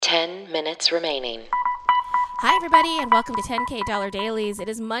10 minutes remaining. Hi, everybody, and welcome to $10K Dailies. It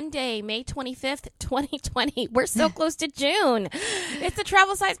is Monday, May 25th, 2020. We're so close to June. It's the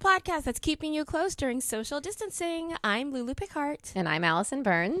travel size podcast that's keeping you close during social distancing. I'm Lulu Picard. And I'm Allison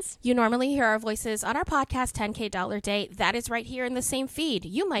Burns. You normally hear our voices on our podcast, $10K Day. That is right here in the same feed.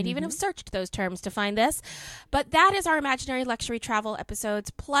 You might even have searched those terms to find this. But that is our imaginary luxury travel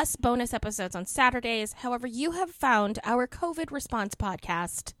episodes, plus bonus episodes on Saturdays. However, you have found our COVID response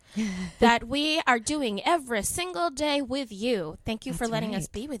podcast that we are doing every single day with you. Thank you for letting us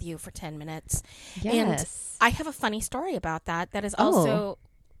be with you for 10 minutes. Yes. And I have a funny story about that is also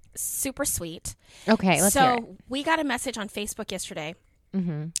super sweet. Okay, let's hear it. So we got a message on Facebook yesterday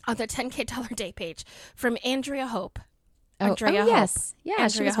on the $10K Day page from Andrea Hope. Andrea Hope. Yes. Yeah, Andrea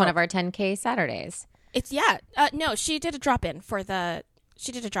she was one of our 10K Saturdays. No, she did a drop-in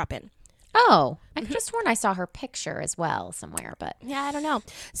Oh, I could have sworn I saw her picture as well somewhere, but yeah, I don't know.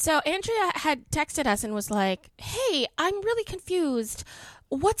 So Andrea had texted us and was like, hey, I'm really confused.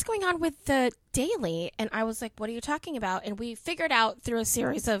 What's going on with the daily? And I was like, what are you talking about? And we figured out through a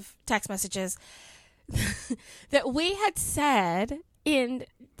series of text messages that we had said in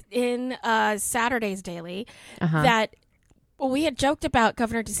Saturday's daily that we had joked about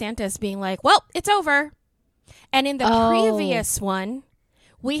Governor DeSantis being like, well, it's over. And in the previous one,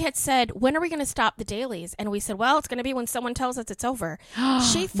 we had said, when are we going to stop the dailies? And we said, well, it's going to be when someone tells us it's over.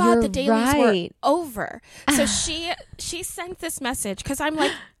 She thought the dailies were over. So she sent this message because I'm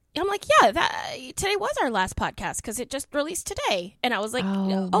like, yeah, today was our last podcast because it just released today. And I was like,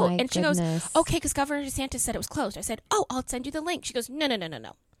 and she goes, okay, because Governor DeSantis said it was closed. I said, I'll send you the link. She goes,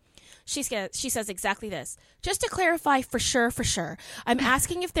 no. She says exactly this. Just to clarify for sure, I'm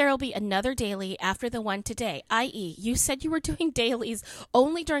asking if there will be another daily after the one today, i.e. you said you were doing dailies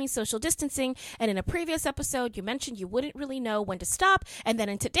only during social distancing, and in a previous episode you mentioned you wouldn't really know when to stop, and then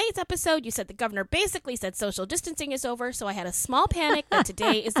in today's episode you said the governor basically said social distancing is over, so I had a small panic that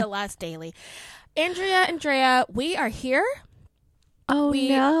today is the last daily. Andrea, we are here.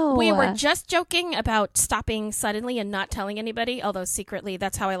 No. We were just joking about stopping suddenly and not telling anybody, although secretly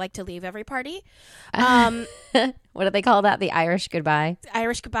that's how I like to leave every party. What do they call that? The Irish goodbye?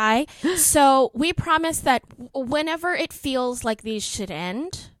 Irish goodbye. So we promise that whenever it feels like these should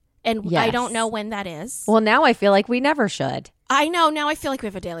end, and I don't know when that is. Well, now I feel like we never should. I know. Now I feel like we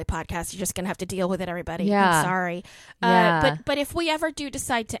have a daily podcast. You're just going to have to deal with it, everybody. Yeah. I'm sorry. Yeah. But if we ever do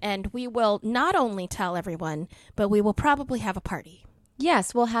decide to end, we will not only tell everyone, but we will probably have a party.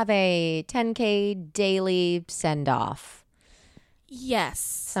 Yes, we'll have a 10K daily send-off. Yes.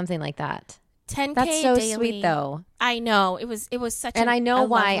 Something like that. 10K That's so daily. sweet, though. I know. It was such And I know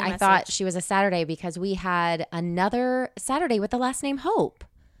why I thought message. she was a Saturday, because we had another Saturday with the last name Hope.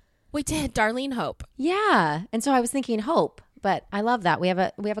 We did. Darlene Hope. Yeah. And so I was thinking Hope, but I love that. We have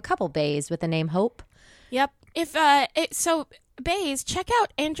a couple bays with the name Hope. Yep. So Bays, check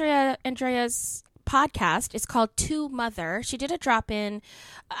out Andrea's podcast. It's called To Mother. She did a drop-in,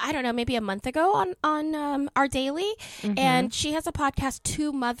 I don't know, maybe a month ago on our daily, and she has a podcast,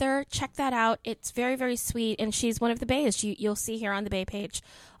 To Mother. Check that out. It's very, very sweet, and she's one of the Bays you'll see here on the Bay page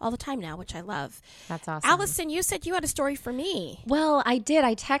all the time now, which I love. That's awesome. Allison, you said you had a story for me. Well, I did.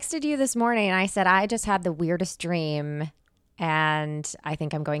 I texted you this morning and I said I just had the weirdest dream. And I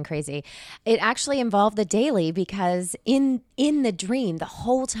think I'm going crazy. It actually involved the daily, because in the dream, the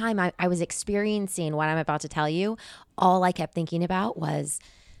whole time I was experiencing what I'm about to tell you, all I kept thinking about was,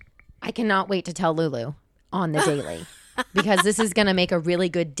 I cannot wait to tell Lulu on the daily, because this is going to make a really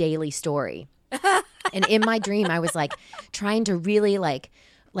good daily story. And in my dream, I was like trying to really like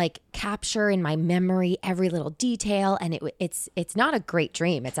capture in my memory every little detail, and it's not a great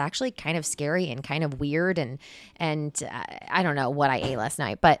dream. It's actually kind of scary and kind of weird, and I don't know what I ate last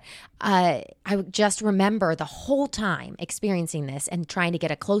night, but I just remember the whole time experiencing this and trying to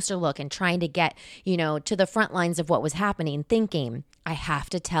get a closer look and trying to get to the front lines of what was happening, thinking I have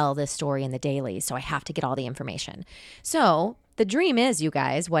to tell this story in the daily, so I have to get all the information. So the dream is, you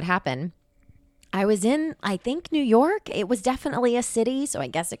guys, what happened. I was in, I think, New York. It was definitely a city, so I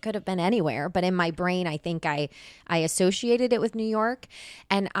guess it could have been anywhere. But in my brain, I think I associated it with New York.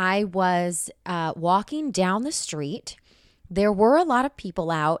 And I was walking down the street. There were a lot of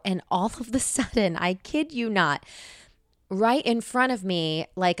people out. And all of a sudden, I kid you not, right in front of me,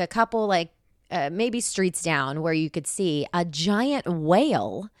 like a couple, maybe streets down where you could see, a giant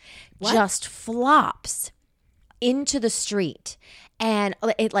whale just flops into the street. And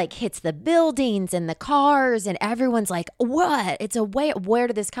it hits the buildings and the cars, and everyone's like, what? It's a whale. Where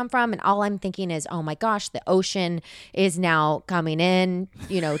did this come from? And all I'm thinking is, oh my gosh, the ocean is now coming in,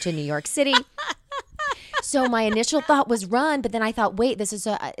 to New York City. So my initial thought was run, but then I thought, wait, this is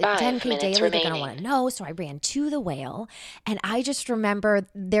a 10K daily. They're going to want to know. So I ran to the whale, and I just remember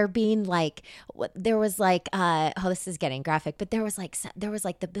there being like, there was like, oh, this is getting graphic, but there was like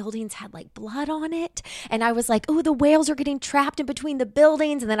the buildings had like blood on it. And I was like, oh, the whales are getting trapped in between the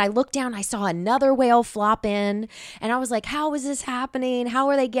buildings. And then I looked down, I saw another whale flop in, and I was like, how is this happening? How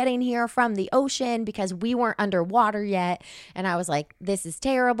are they getting here from the ocean? Because we weren't underwater yet. And I was like, this is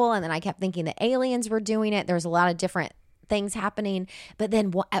terrible. And then I kept thinking the aliens were doing it. There was a lot of different things happening. But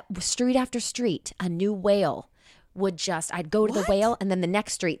then street after street, a new whale would I'd go to the whale, and then the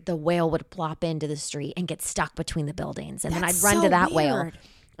next street, the whale would plop into the street and get stuck between the buildings. And then I'd run to that whale.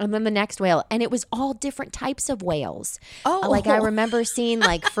 And then the next whale. And it was all different types of whales. Oh. Like I remember seeing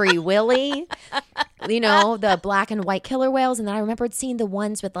like Free Willy, the black and white killer whales. And then I remembered seeing the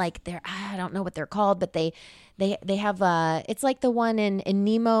ones with like I don't know what they're called, but they have it's like the one in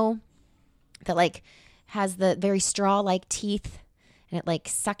Nemo that like has the very straw-like teeth. And it like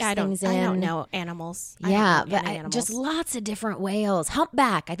sucks things in. I don't know animals. Yeah, just lots of different whales.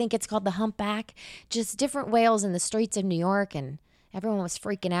 Humpback. I think it's called the humpback. Just different whales in the streets of New York, and everyone was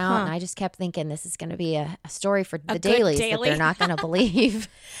freaking out. And I just kept thinking this is going to be a story for the dailies that they're not going to believe.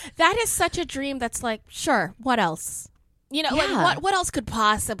 That is such a dream that's like, sure, what else? Like what else could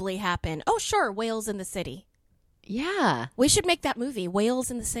possibly happen? Oh, sure, whales in the city. Yeah. We should make that movie, Whales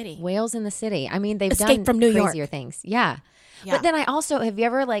in the City. Whales in the City. I mean, they've Escape done from New crazier York. things. Yeah. But then have you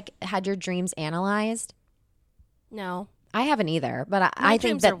ever like had your dreams analyzed? No. I haven't either, but I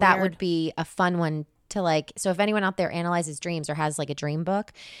think that would be a fun one to like, so if anyone out there analyzes dreams or has like a dream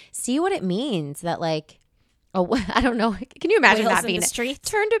book, see what it means that like, oh, I don't know. Can you imagine whales that being in the street?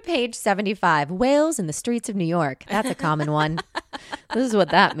 Turn to page 75, whales in the streets of New York. That's a common one. This is what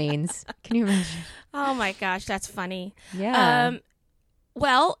that means. Can you imagine? Oh my gosh, that's funny. Yeah.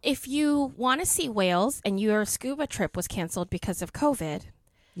 Well, if you want to see whales and your scuba trip was canceled because of COVID,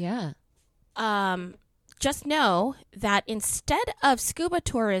 yeah. Just know that instead of scuba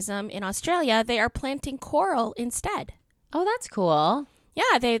tourism in Australia, they are planting coral instead. Oh, that's cool.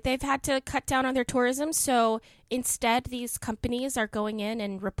 Yeah, they've had to cut down on their tourism, so instead these companies are going in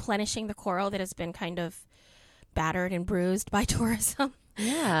and replenishing the coral that has been kind of battered and bruised by tourism.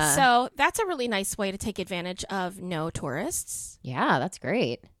 Yeah. So that's a really nice way to take advantage of no tourists. Yeah, that's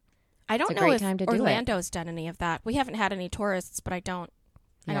great. I don't know if Orlando's done any of that. We haven't had any tourists, but I don't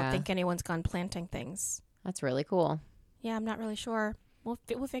think anyone's gone planting things. That's really cool. Yeah, I'm not really sure. We'll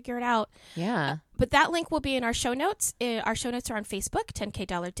figure it out. Yeah. But that link will be in our show notes. Our show notes are on Facebook,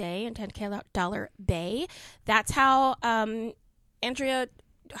 $10K Day and $10K Bay. That's how Andrea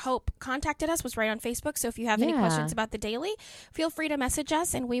Hope contacted us, was right on Facebook. So if you have any questions about the daily, feel free to message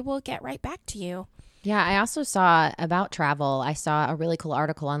us and we will get right back to you. Yeah, I also saw about travel. I saw a really cool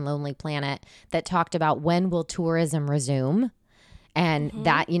article on Lonely Planet that talked about when will tourism resume. And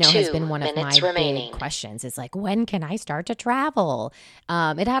that, has been one of my big questions. It's like, when can I start to travel?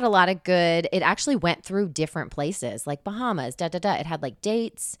 It had a lot of good. It actually went through different places like Bahamas, It had like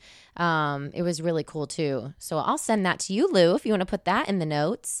dates. It was really cool too. So I'll send that to you, Lou, if you want to put that in the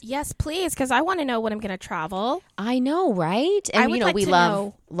notes. Yes, please, because I want to know when I'm going to travel. I know, right? And, we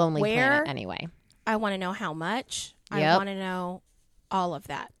love Lonely Planet anyway. I want to know how much. I want to know all of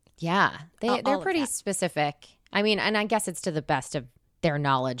that. Yeah, they're pretty specific. I mean, and I guess it's to the best of their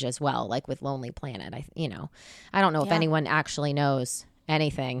knowledge as well, like with Lonely Planet. I don't know if anyone actually knows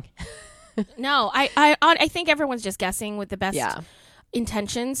anything. No, I think everyone's just guessing with the best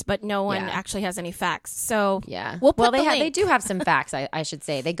intentions, but no one actually has any facts. So we'll put they do have some facts. I should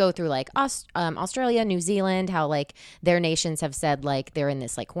say they go through like Australia, New Zealand, how like their nations have said like they're in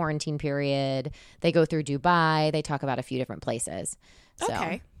this like quarantine period. They go through Dubai. They talk about a few different places. So,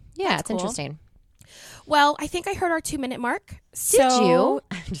 okay, yeah, it's cool. Interesting. Well, I think I heard our 2-minute mark. Did you?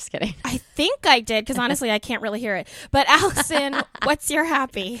 I'm just kidding. I think I did, because honestly, I can't really hear it. But Allison, what's your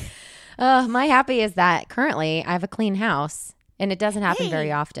happy? My happy is that currently I have a clean house, and it doesn't happen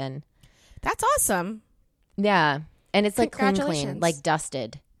very often. That's awesome. Yeah, and it's like clean, like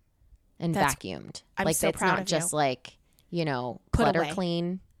dusted and vacuumed. I'm like so it's proud not of just you. Like clutter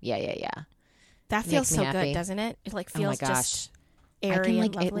clean. Yeah. That feels so good, doesn't it? It like feels just airy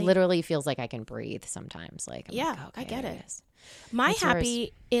and lovely. It literally feels like I can breathe sometimes. Like, I'm like, okay, I get it. Is. My What's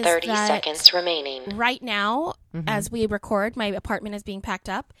happy yours? is 30 that seconds remaining. Right now, as we record, my apartment is being packed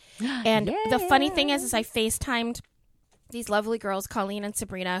up. And the funny thing is I FaceTimed these lovely girls, Colleen and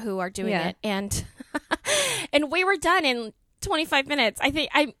Sabrina, who are doing it. And and we were done in 25 minutes. I think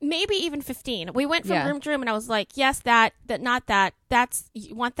maybe even 15. We went from Yeah. room to room, and I was like, yes, that, not that. That's,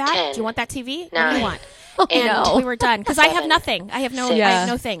 you want that? 10, Do you want that TV? What do 9, you want? eight, And we were done because I have 7, nothing. I have no, 6, I have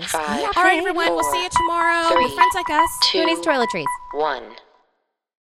no things. 5, All right, everyone. We'll see you tomorrow 3, with friends like us. Who needs 2, toiletries? 1.